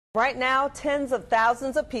Right now, tens of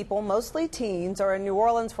thousands of people, mostly teens, are in New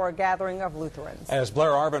Orleans for a gathering of Lutherans. As Blair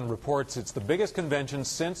Arvin reports, it's the biggest convention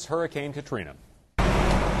since Hurricane Katrina.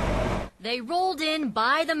 They rolled in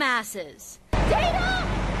by the masses. I'm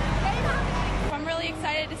really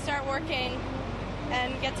excited to start working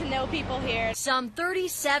and get to know people here. Some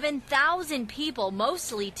 37,000 people,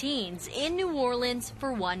 mostly teens, in New Orleans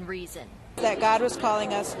for one reason. That God was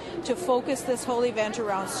calling us to focus this whole event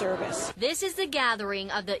around service. This is the gathering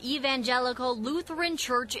of the Evangelical Lutheran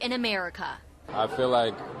Church in America. I feel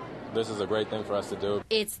like this is a great thing for us to do.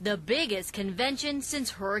 It's the biggest convention since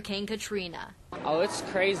Hurricane Katrina. Oh, it's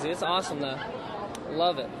crazy. It's awesome, though.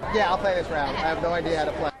 Love it. Yeah, I'll play this round. I have no idea how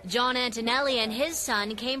to play. John Antonelli and his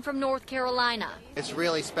son came from North Carolina. It's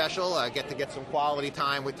really special. I get to get some quality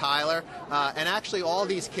time with Tyler. And actually, all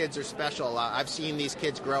these kids are special. I've seen these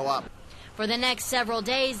kids grow up. For the next several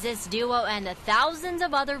days, this duo and the thousands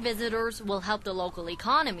of other visitors will help the local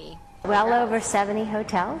economy. Well over 70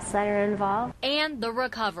 hotels that are involved. And the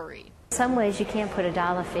recovery. In some ways, you can't put a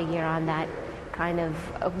dollar figure on that kind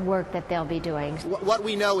of work that they'll be doing. What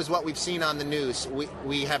we know is what we've seen on the news.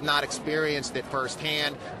 We have not experienced it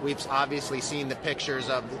firsthand. We've obviously seen the pictures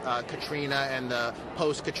of Katrina and the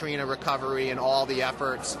post-Katrina recovery and all the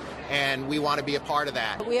efforts, and we want to be a part of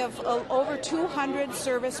that. We have over 200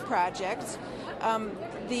 service projects.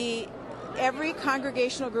 Every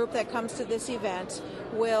congregational group that comes to this event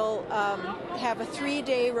will have a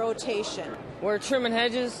 3-day rotation. We're trimming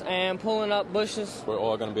hedges and pulling up bushes. We're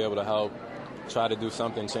all going to be able to help try to do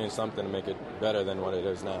something, change something to make it better than what it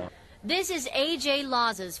is now. This is A.J.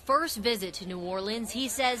 Laza's first visit to New Orleans. He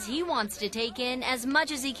says he wants to take in as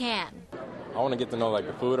much as he can. I want to get to know like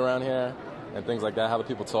the food around here and things like that, how the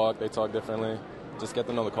people talk. They talk differently. Just get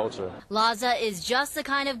to know the culture. Laza is just the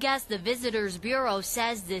kind of guest the Visitors Bureau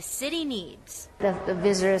says this city needs. The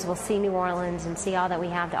visitors will see New Orleans and see all that we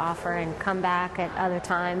have to offer and come back at other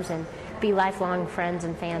times and be lifelong friends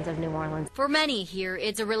and fans of New Orleans. For many here,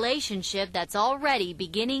 it's a relationship that's already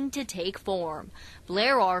beginning to take form.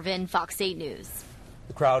 Blair Arvin, Fox 8 News.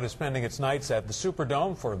 The crowd is spending its nights at the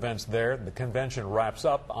Superdome for events there. The convention wraps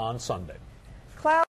up on Sunday. Cloud